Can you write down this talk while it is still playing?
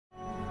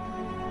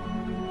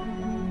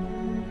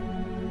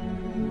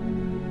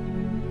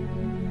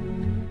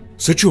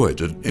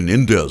Situated in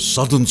India's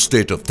southern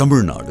state of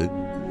Tamil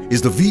Nadu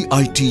is the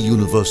VIT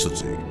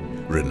University,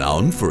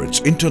 renowned for its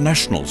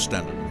international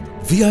standard.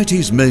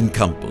 VIT's main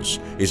campus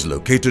is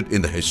located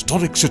in the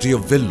historic city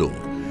of Vellore,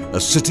 a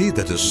city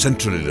that is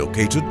centrally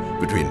located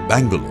between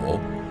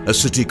Bangalore, a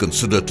city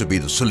considered to be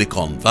the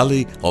Silicon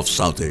Valley of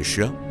South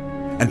Asia,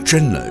 and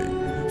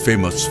Chennai,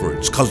 famous for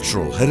its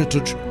cultural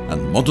heritage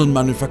and modern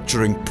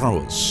manufacturing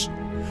prowess,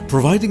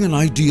 providing an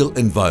ideal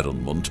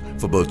environment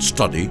for both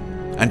study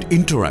and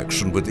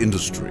interaction with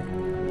industry.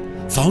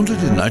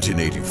 Founded in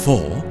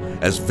 1984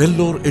 as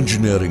Vellore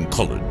Engineering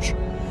College,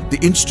 the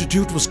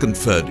institute was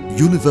conferred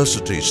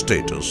university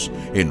status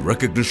in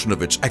recognition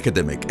of its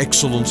academic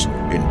excellence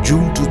in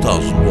June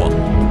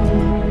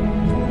 2001.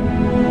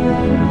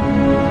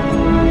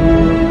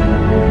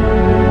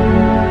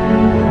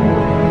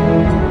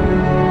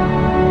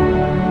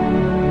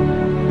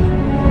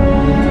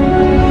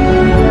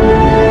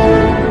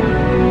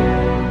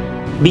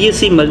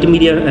 BSc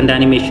Multimedia and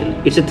Animation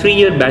is a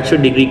 3-year bachelor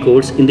degree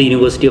course in the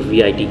University of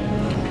VIT.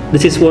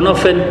 This is one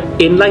of an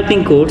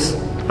enlightening course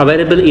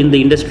available in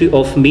the industry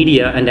of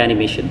media and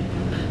animation.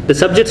 The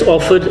subjects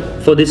offered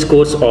for this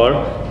course are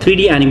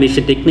 3D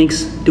animation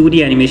techniques,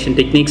 2D animation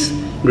techniques,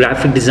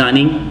 graphic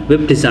designing,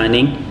 web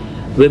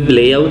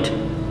layout,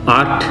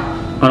 art,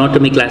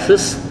 anatomy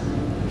classes,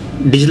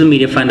 digital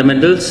media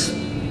fundamentals,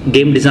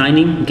 game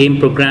designing, game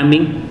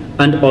programming,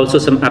 and also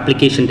some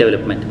application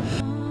development.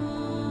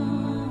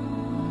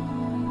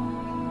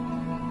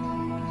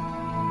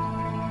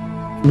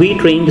 We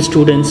train the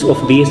students of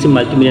BSc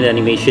Multimedia and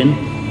Animation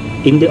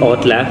in the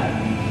art lab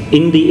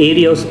in the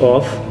areas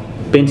of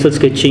pencil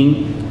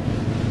sketching,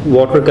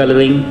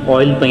 watercoloring,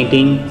 oil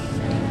painting,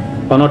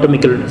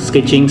 anatomical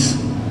sketchings,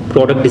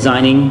 product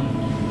designing,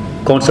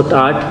 concept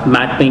art,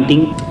 matte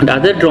painting, and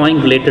other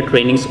drawing related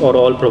trainings are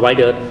all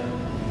provided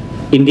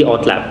in the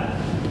art lab.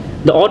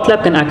 The art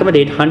lab can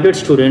accommodate 100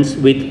 students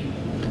with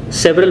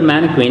several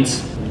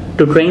mannequins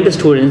to train the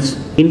students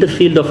in the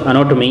field of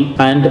anatomy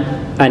and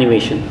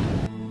animation.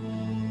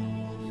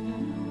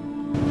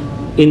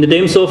 In the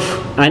terms of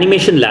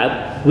animation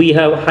lab, we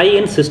have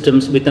high-end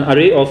systems with an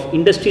array of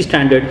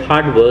industry-standard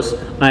hardwares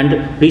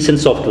and recent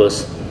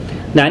softwares.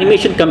 The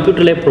animation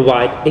computer lab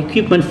provide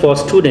equipment for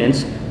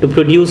students to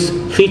produce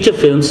feature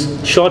films,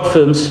 short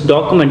films,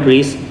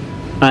 documentaries,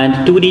 and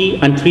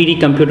 2D and 3D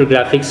computer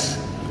graphics,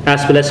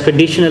 as well as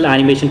traditional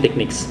animation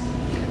techniques.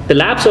 The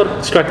labs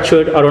are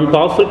structured around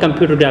powerful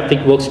computer graphic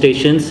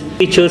workstations,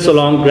 features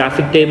along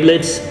graphic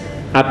tablets,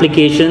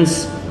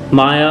 applications,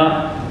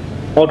 Maya,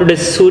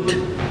 Autodesk Suite,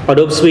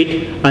 Adobe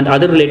Suite, and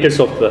other related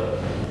software.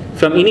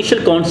 From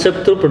initial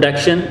concept through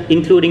production,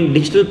 including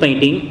digital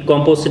painting,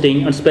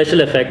 compositing, and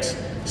special effects,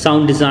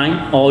 sound design,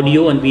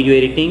 audio and video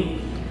editing,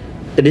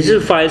 the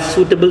digital files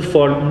suitable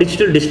for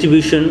digital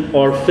distribution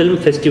or film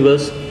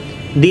festivals,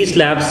 these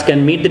labs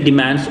can meet the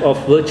demands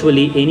of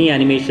virtually any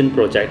animation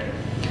project.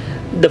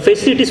 The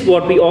facilities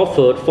what we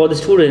offer for the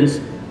students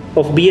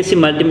of BSc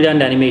Multimedia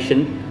and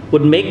Animation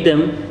would make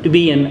them to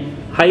be an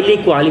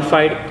highly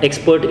qualified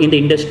expert in the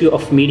industry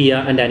of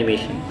media and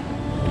animation.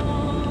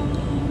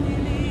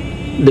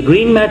 The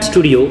Green Mat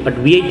Studio at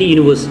VIT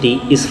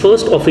University is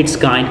first of its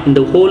kind in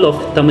the whole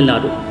of Tamil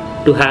Nadu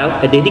to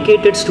have a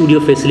dedicated studio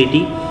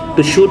facility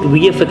to shoot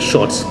VFX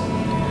shots.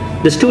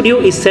 The studio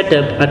is set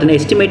up at an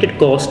estimated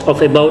cost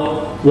of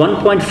about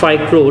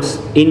 1.5 crores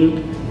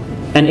in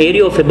an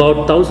area of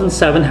about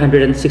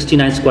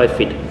 1,769 square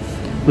feet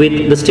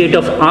with the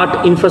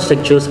state-of-art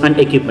infrastructures and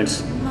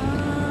equipments,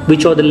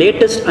 which are the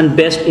latest and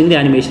best in the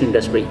animation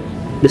industry.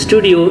 The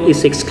studio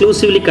is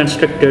exclusively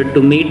constructed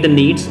to meet the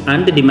needs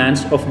and the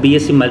demands of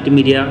BSc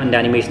Multimedia and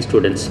Animation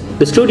students.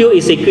 The studio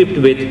is equipped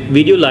with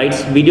video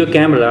lights, video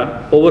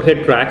camera,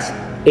 overhead tracks,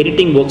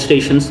 editing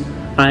workstations,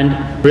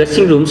 and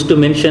dressing rooms to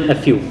mention a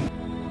few.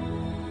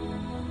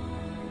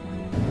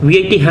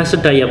 VIT has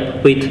a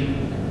tie-up with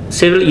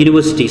several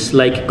universities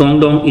like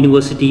Guangdong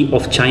University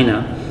of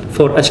China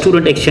for a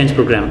student exchange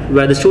program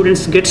where the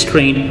students get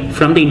trained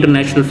from the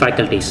international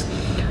faculties.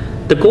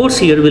 The course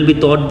here will be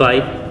taught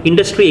by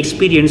industry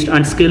experienced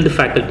and skilled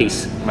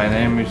faculties. My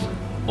name is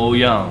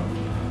Ouyang.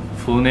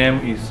 Full name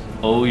is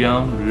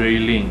Ouyang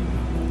Ruilin.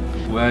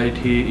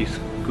 VIT is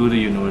good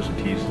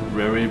university,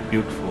 very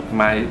beautiful.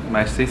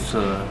 My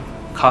sister,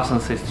 cousin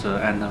sister,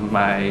 and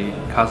my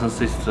cousin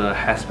sister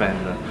husband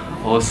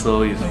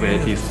also is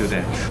VIT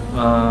student.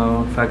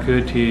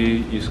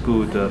 Faculty is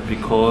good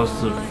because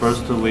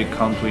first we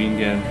come to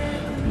India,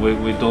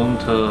 we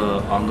don't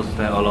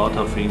understand a lot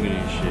of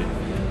English,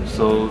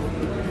 so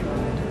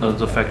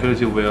the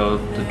faculty will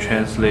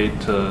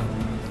translate,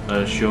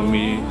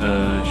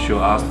 show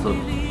us the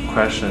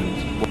questions.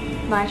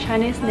 My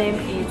Chinese name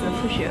is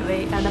Fu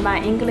Xuewei and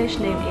my English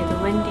name is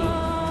Wendy.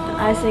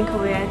 I think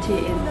VIT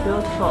is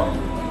beautiful.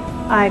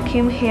 I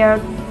came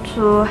here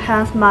to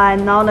enhance my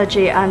knowledge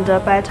and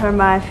better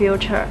my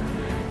future.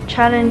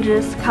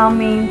 Challenges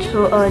coming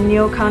to a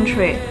new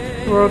country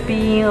or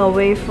being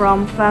away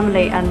from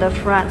family and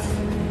friends,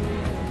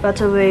 but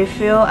we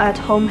feel at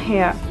home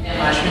here.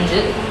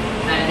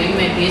 I'm doing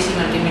my PhD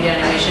Multimedia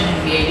Animation in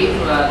VIT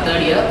for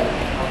third year.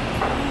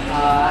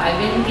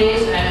 I'm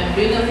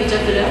doing a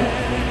feature film.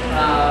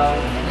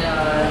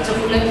 It's a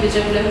full-length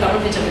feature film, Tamil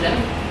feature film.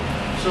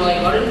 So I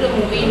got into the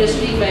movie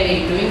industry by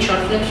doing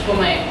short films for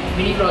my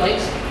mini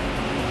projects.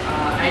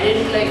 I did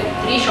like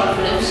 3 short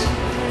films.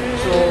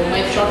 So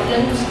my short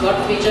films got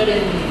featured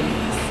in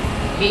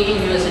VIT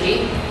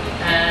University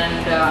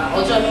and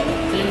also at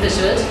film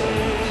festivals.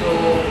 So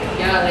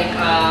yeah, like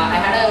I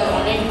had an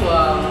online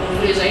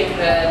portfolio site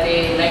where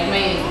they liked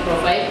my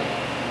profile.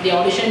 They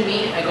auditioned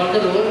me, I got the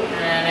role,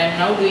 and I'm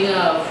now doing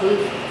a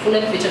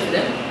full-length feature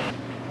film.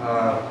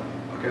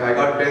 Okay, I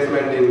got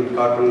placement in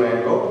Cartoon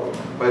 & Co.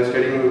 while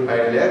studying in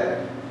final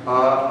year.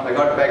 I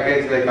got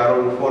package like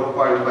around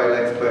 4.5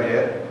 lakhs per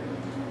year.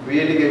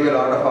 Really gave me a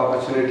lot of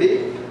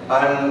opportunity,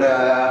 and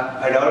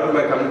I developed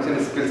my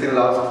communication skills in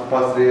last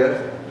past years.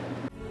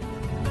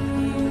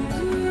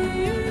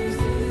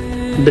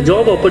 The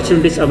job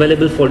opportunities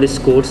available for this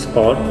course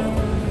are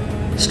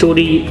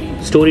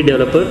story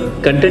developer,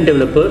 content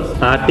developer,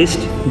 artist,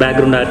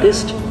 background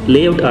artist,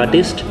 layout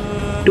artist,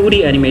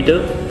 2D animator,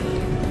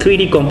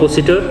 3D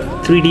compositor,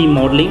 3D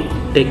modeling,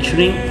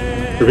 texturing,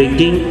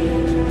 rigging,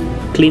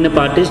 cleanup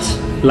artists,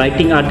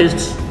 lighting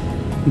artists,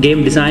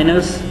 game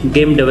designers,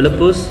 game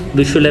developers,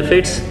 visual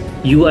effects,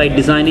 UI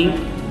designing,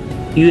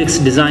 UX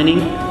designing,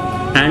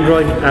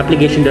 Android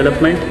application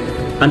development,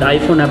 and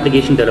iPhone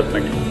application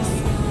development.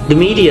 The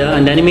media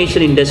and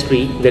animation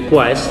industry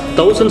requires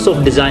thousands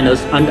of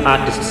designers and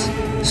artists.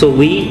 So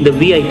we, the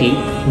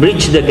VIT,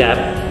 bridge the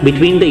gap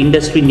between the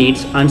industry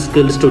needs and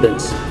skilled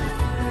students.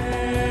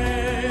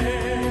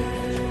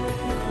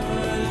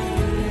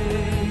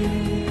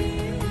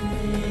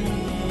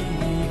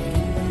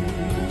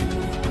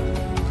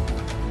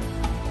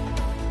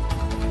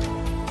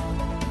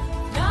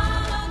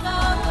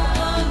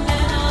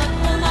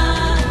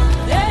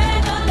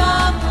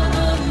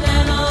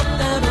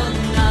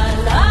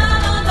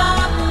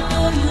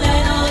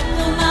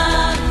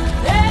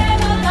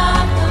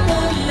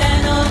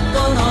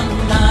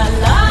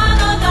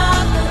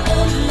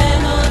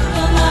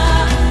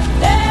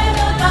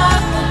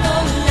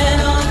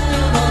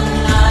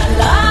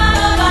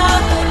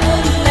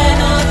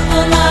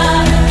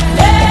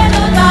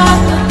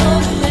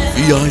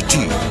 VIT,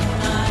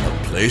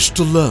 a place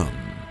to learn,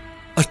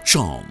 a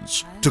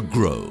chance to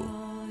grow.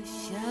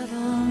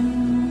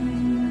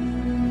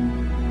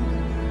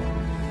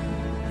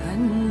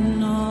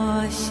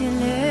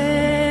 Shile